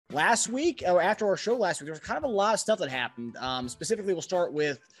last week, or after our show last week, there was kind of a lot of stuff that happened. Specifically, we'll start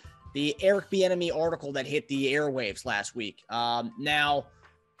with the Eric Bieniemy article that hit the airwaves last week. Now,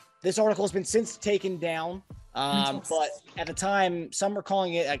 this article has been since taken down, but at the time, some are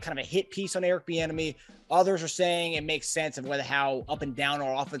calling it a kind of a hit piece on Eric Bieniemy. Others are saying it makes sense of how up and down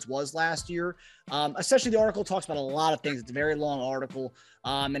our offense was last year. Essentially, the article talks about a lot of things. It's a very long article,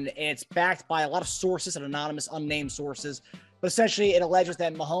 and it's backed by a lot of sources and anonymous, unnamed sources. But essentially, it alleges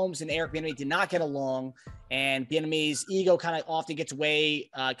that Mahomes and Eric Bieniemy did not get along, and Bieniemy's ego kind of often gets in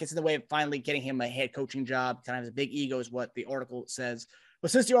the way of finally getting him a head coaching job. Kind of has a big ego, is what the article says.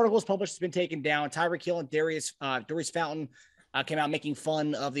 But since the article was published, it's been taken down. Tyreek Hill and Darius Fountain came out making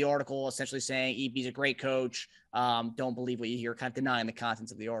fun of the article, essentially saying EB's a great coach. Don't believe what you hear, kind of denying the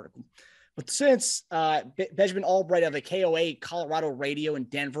contents of the article. But since Benjamin Albright of the KOA Colorado Radio in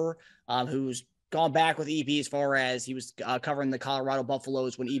Denver, who's gone back with EB as far as he was covering the Colorado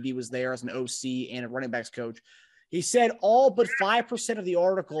Buffaloes when EB was there as an OC and a running backs coach, he said all but 5% of the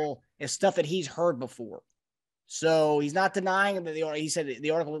article is stuff that he's heard before. So he's not denying that he said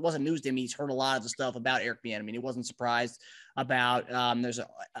the article wasn't news to him. He's heard a lot of the stuff about Eric Bieniemy. He wasn't surprised about there's an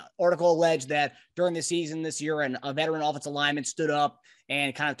article alleged that during the season this year, a veteran offensive lineman stood up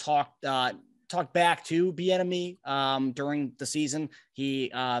and kind of talked back to Bieniemy during the season.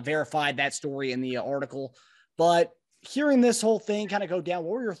 He verified that story in the article. But hearing this whole thing kind of go down,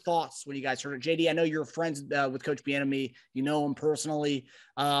 what were your thoughts when you guys heard it? JD, I know you're friends with Coach Bieniemy. You know him personally.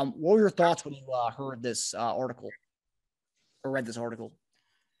 What were your thoughts when you heard this article or read this article?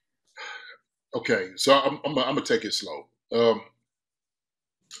 Okay, so I'm gonna take it slow.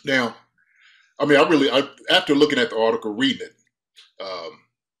 Now, I mean, after looking at the article, reading it,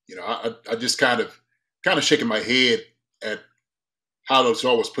 I just kind of shaking my head at how this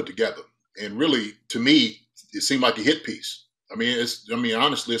all was put together, and really, to me, it seemed like a hit piece.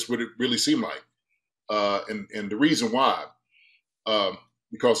 Honestly, it's what it really seemed like. And the reason why,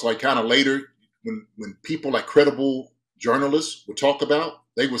 because like kind of later, when people like credible journalists would talk about,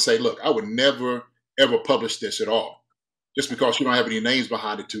 they would say, look, I would never, ever publish this at all, just because you don't have any names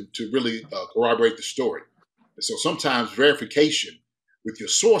behind it to really corroborate the story. And so sometimes verification with your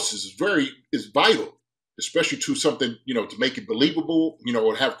sources is vital, especially to something, to make it believable,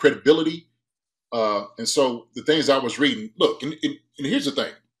 or have credibility. And so the things I was reading, look, and here's the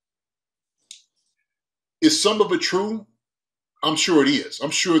thing. Is some of it true? I'm sure it is.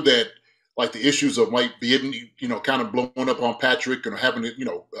 I'm sure that like the issues of Mike being, kind of blowing up on Patrick and having,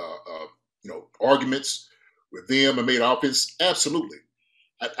 arguments with them and made offense. Absolutely.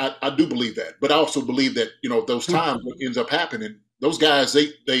 I do believe that. But I also believe that, those times what ends up happening, those guys,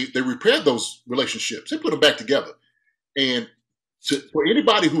 they repaired those relationships. They put them back together. And for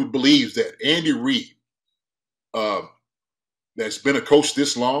anybody who believes that Andy Reid, that's been a coach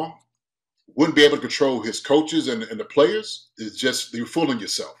this long, wouldn't be able to control his coaches and the players, is just, you're fooling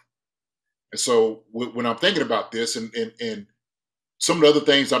yourself. And so when I'm thinking about this and some of the other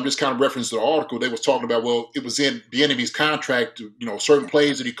things, I'm just kind of referencing the article, they was talking about, well, it was in Bieniemy's contract, certain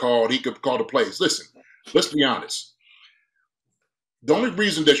plays that he could call the plays. Listen, let's be honest. The only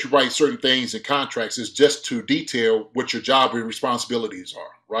reason that you write certain things in contracts is just to detail what your job and responsibilities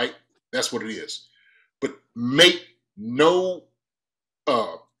are, right? That's what it is. But make no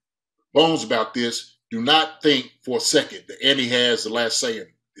bones about this. Do not think for a second that Andy has the last say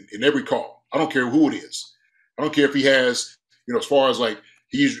in every call. I don't care who it is. I don't care if he has, as far as like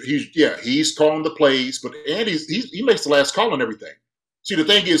he's calling the plays, but Andy he makes the last call on everything. See, the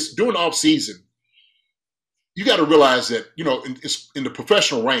thing is, during the off season, you got to realize that, in the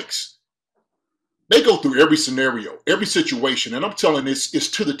professional ranks, they go through every scenario, every situation. And I'm telling this, it's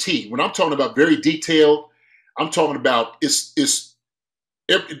to the T. When I'm talking about very detailed, I'm talking about if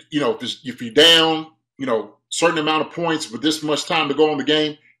you're down, certain amount of points with this much time to go in the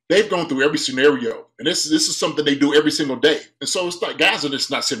game, they've gone through every scenario. And this is something they do every single day. And so it's like guys are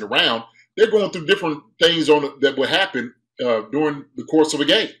just not sitting around. They're going through different things that will happen during the course of a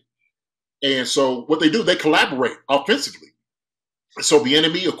game. And so what they do, they collaborate offensively. So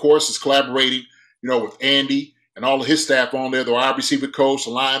Bieniemy, of course, is collaborating, with Andy and all of his staff on there, the wide receiver coach, the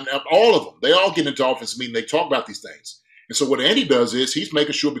line, all of them. They all get into offensive meeting. They talk about these things. And so what Andy does is he's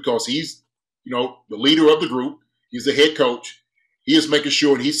making sure, because he's, the leader of the group, he's the head coach, he is making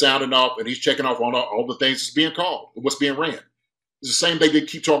sure and he's sounding off and he's checking off on all the things that's being called, what's being ran. It's the same thing they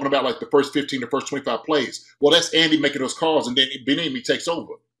keep talking about, like the first 15, the first 25 plays. Well, that's Andy making those calls, and then Bieniemy takes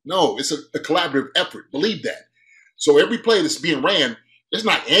over. No, it's a collaborative effort. Believe that. So every play that's being ran, it's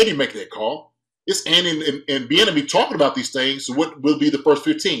not Andy making that call. It's Andy and Bieniemy talking about these things. So what will be the first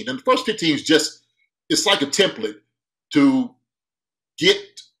 15? And the first 15 is just, it's like a template to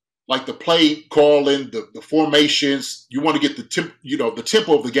get like the play calling, the formations. You want to get the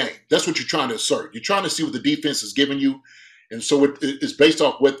tempo of the game. That's what you're trying to assert. You're trying to see what the defense is giving you, and so it's based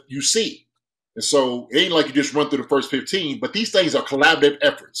off what you see. And so it ain't like you just run through the first 15, but these things are collaborative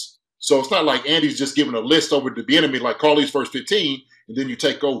efforts. So it's not like Andy's just giving a list over to Bieniemy, like call these first 15, and then you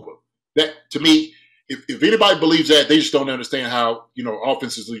take over. That, to me, if anybody believes that, they just don't understand how,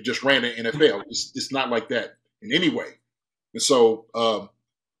 offenses just ran the NFL. It's not like that in any way. And so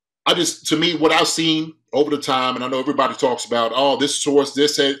to me, what I've seen over the time, and I know everybody talks about, oh, this source,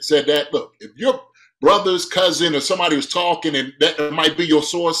 this said that. Look, if your brother's cousin or somebody was talking and that might be your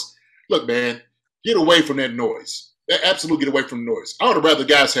source, look, man, get away from that noise. Absolutely get away from the noise. I would have rather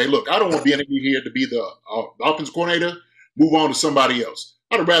guys say, look, I don't want Bieniemy here to be the offensive coordinator, move on to somebody else.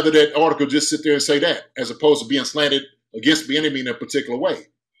 I'd have rather that article just sit there and say that, as opposed to being slanted against Bieniemy in a particular way.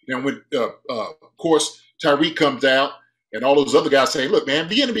 Now, when, of course, Tyreek comes out and all those other guys say, look, man,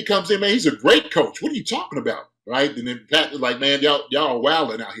 Bieniemy comes in, man, he's a great coach. What are you talking about, right? And then Pat is like, man, y'all are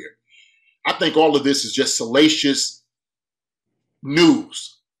wilding out here. I think all of this is just salacious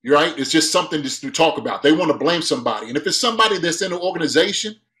news. You're right. It's just something just to talk about. They want to blame somebody. And if it's somebody that's in the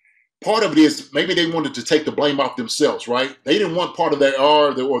organization, part of it is maybe they wanted to take the blame off themselves, right? They didn't want part of that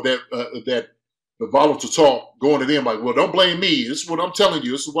that volatile talk going to them like, well, don't blame me. This is what I'm telling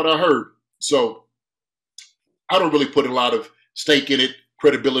you. This is what I heard. So I don't really put a lot of stake in it,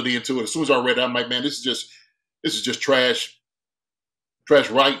 credibility into it. As soon as I read it, I'm like, man, this is just trash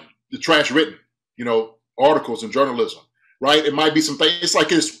writing, the trash written, articles and journalism. Right? It might be some things. It's like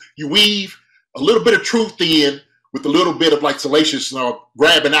you weave a little bit of truth in with a little bit of like salacious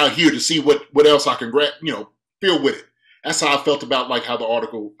grabbing out here to see what else I can grab, feel with it. That's how I felt about like how the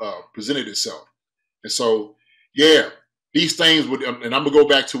article presented itself. And so, yeah, these things would, and I'm gonna go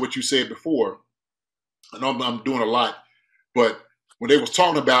back to what you said before. I know I'm doing a lot, but when they was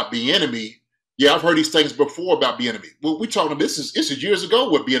talking about Bieniemy, yeah, I've heard these things before about Bieniemy. Well, we talking this is years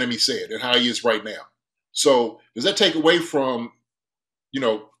ago what Bieniemy said and how he is right now. So does that take away from,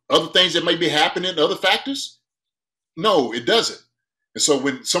 other things that may be happening, other factors? No, it doesn't. And so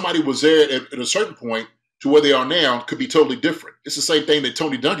when somebody was there at a certain point to where they are now, could be totally different. It's the same thing that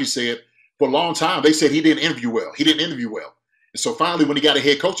Tony Dungy said for a long time. They said he didn't interview well. And so finally, when he got a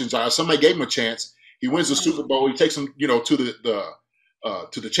head coaching job, somebody gave him a chance. He wins the Super Bowl. He takes them, to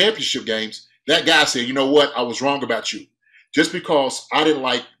the championship games. That guy said, you know what? I was wrong about you. Just because I didn't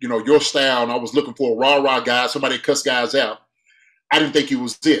like, your style and I was looking for a rah-rah guy, somebody that cuss guys out, I didn't think he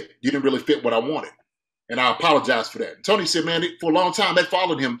was it. You didn't really fit what I wanted. And I apologize for that. And Tony said, man, for a long time, that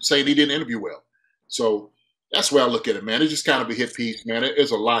followed him saying he didn't interview well. So that's the way I look at it, man. It's just kind of a hit piece, man.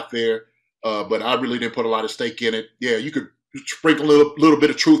 There's a lot there, but I really didn't put a lot of stake in it. Yeah, you could sprinkle a little bit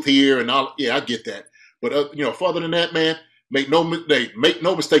of truth here, and I get that. But, further than that, man, make no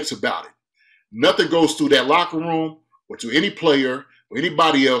mistakes about it. Nothing goes through that locker room or to any player or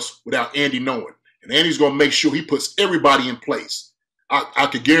anybody else without Andy knowing. And Andy's going to make sure he puts everybody in place. I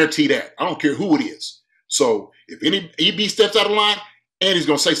can guarantee that. I don't care who it is. So if any EB steps out of line, Andy's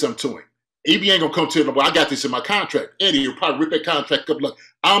going to say something to him. EB ain't going to come to him, well, I got this in my contract. Andy will probably rip that contract up like,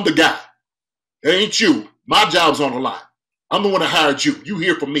 I'm the guy. It ain't you. My job's on the line. I'm the one that hired you. You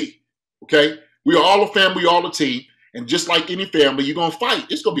here for me. Okay? We are all a family, all a team. And just like any family, you're going to fight.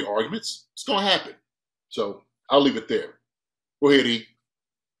 It's going to be arguments. It's going to happen. So I'll leave it there. Go ahead, E.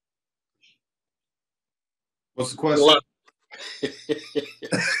 What's the question?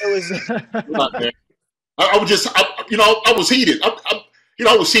 I was heated.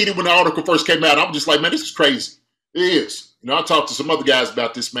 I was heated when the article first came out. I was just like, man, this is crazy. It is. I talked to some other guys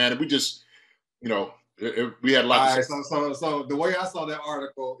about this, man, and we just, we had a lot. Right, so the way I saw that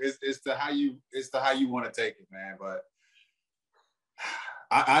article is to how you want to take it, man. But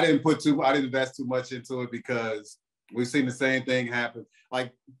I didn't invest too much into it because we've seen the same thing happen.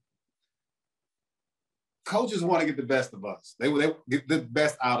 Like, coaches want to get the best of us. They get the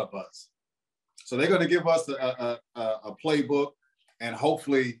best out of us. So they're going to give us a playbook, and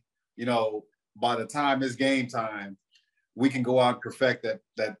hopefully, by the time it's game time, we can go out and perfect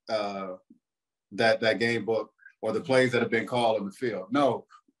that game book or the plays that have been called in the field. No,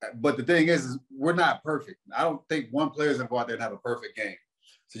 but the thing is we're not perfect. I don't think one player is going to go out there and have a perfect game.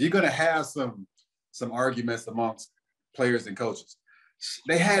 So you're going to have some arguments amongst players and coaches.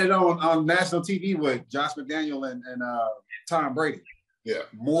 They had it on national TV with Josh McDaniel and Tom Brady. Yeah,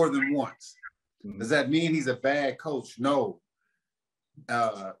 more than once. Mm-hmm. Does that mean he's a bad coach? No.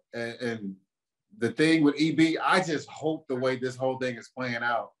 And the thing with EB, I just hope the way this whole thing is playing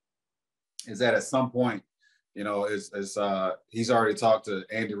out is that at some point, he's already talked to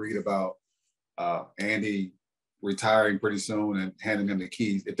Andy Reid about Andy retiring pretty soon and handing him the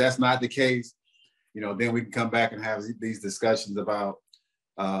keys. If that's not the case, then we can come back and have these discussions about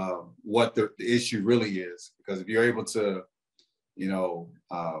what the issue really is. Because if you're able to,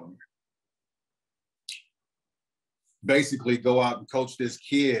 basically go out and coach this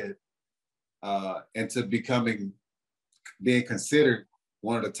kid into being considered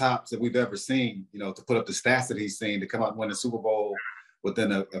one of the tops that we've ever seen, to put up the stats that he's seen, to come out and win the Super Bowl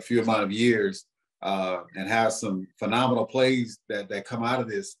within a few amount of years, and have some phenomenal plays that come out of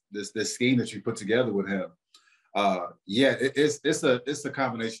this scheme that you put together with him. It's a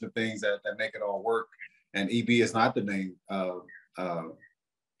combination of things that make it all work. And EB is not the main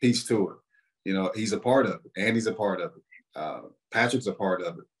piece to it. He's a part of it. Andy's a part of it. Patrick's a part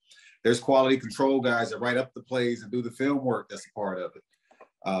of it. There's quality control guys that write up the plays and do the film work that's a part of it.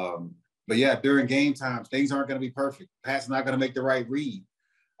 But yeah, during game times, things aren't going to be perfect. Pat's not going to make the right read.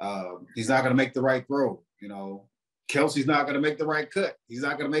 He's not going to make the right throw. Kelsey's not going to make the right cut. He's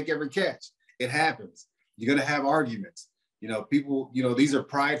not going to make every catch. It happens. You're going to have arguments. People, these are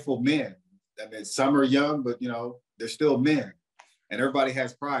prideful men. I mean, some are young, but, they're still men. And everybody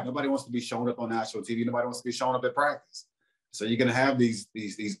has pride. Nobody wants to be shown up on national TV. Nobody wants to be shown up at practice. So you're going to have these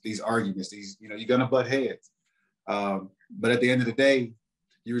arguments. You're going to butt heads. But at the end of the day,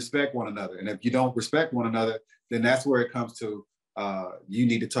 you respect one another. And if you don't respect one another, then that's where it comes to you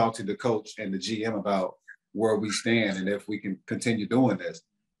need to talk to the coach and the GM about where we stand and if we can continue doing this.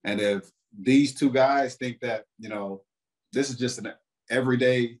 And if these two guys think that, this is just an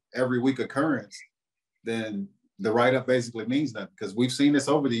everyday, every week occurrence, then the write-up basically means nothing, because we've seen this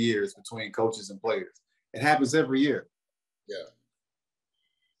over the years between coaches and players. It happens every year. Yeah.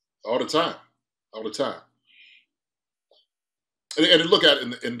 All the time. And look at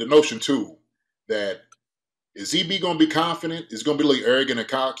it in the notion, too, that is EB going to be confident? Is he going to be like arrogant and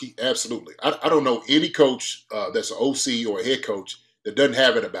cocky? Absolutely. I don't know any coach that's an OC or a head coach that doesn't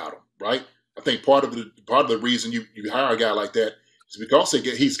have it about him, right? I think part of the reason you hire a guy like that is because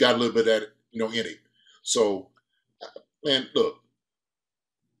he's got a little bit of that, in him. So, man, look,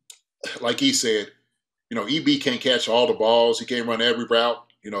 like he said, EB can't catch all the balls. He can't run every route.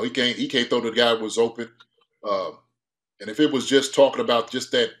 He can't throw the guy who was open. And if it was just talking about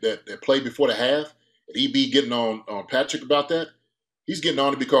just that play before the half, and EB getting on Patrick about that, he's getting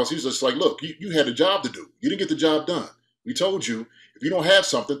on it because he's just like, look, you had a job to do. You didn't get the job done. We told you, if you don't have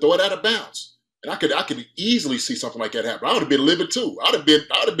something, throw it out of bounds. And I could easily see something like that happen. I would have been livid too. I'd have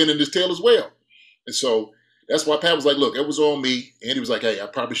been in this tail as well. And so that's why Pat was like, look, it was on me. And he was like, hey, I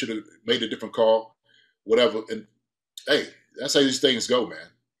probably should have made a different call, whatever. And hey, that's how these things go, man.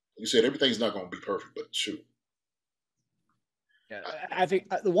 You said everything's not going to be perfect, but shoot. Yeah, I think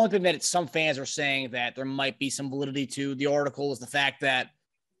the one thing that some fans are saying that there might be some validity to the article is the fact that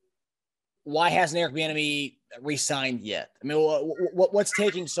why hasn't Eric Bieniemy re-signed yet? I mean, what's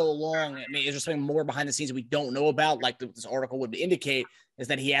taking so long? I mean, is there something more behind the scenes that we don't know about, like this article would indicate, is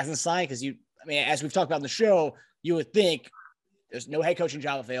that he hasn't signed? Because as we've talked about in the show, you would think there's no head coaching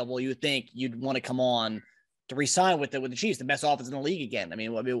job available. You would think you'd want to come on to re-sign with the Chiefs, the best offense in the league again. I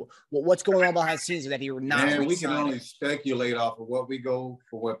mean, what's going on behind the scenes that you're not? Man, we can only speculate off of what we go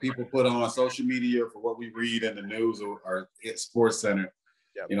for, what people put on social media, for what we read in the news or at Sports Center.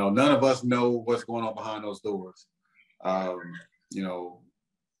 Yep. None of us know what's going on behind those doors.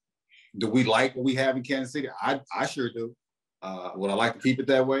 Do we like what we have in Kansas City? I sure do. Would I like to keep it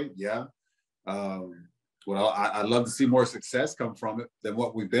that way? Yeah. I'd love to see more success come from it than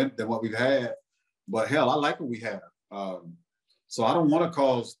what we've had. But hell, I like what we have. So I don't want to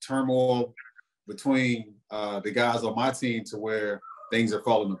cause turmoil between the guys on my team to where things are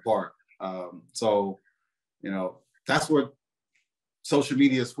falling apart. That's what social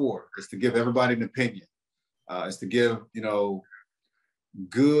media is for. It's to give everybody an opinion. It's to give,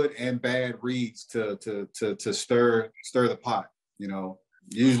 good and bad reads to stir the pot.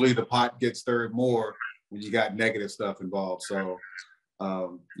 Usually the pot gets stirred more when you got negative stuff involved. So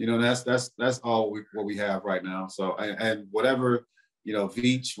that's all what we have right now. So and whatever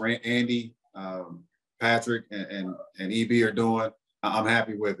Veach, Andy, Patrick, and EB are doing, I'm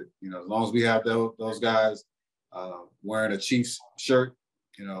happy with it. As long as we have those guys wearing a Chiefs shirt,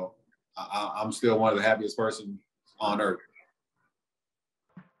 I'm still one of the happiest persons on earth.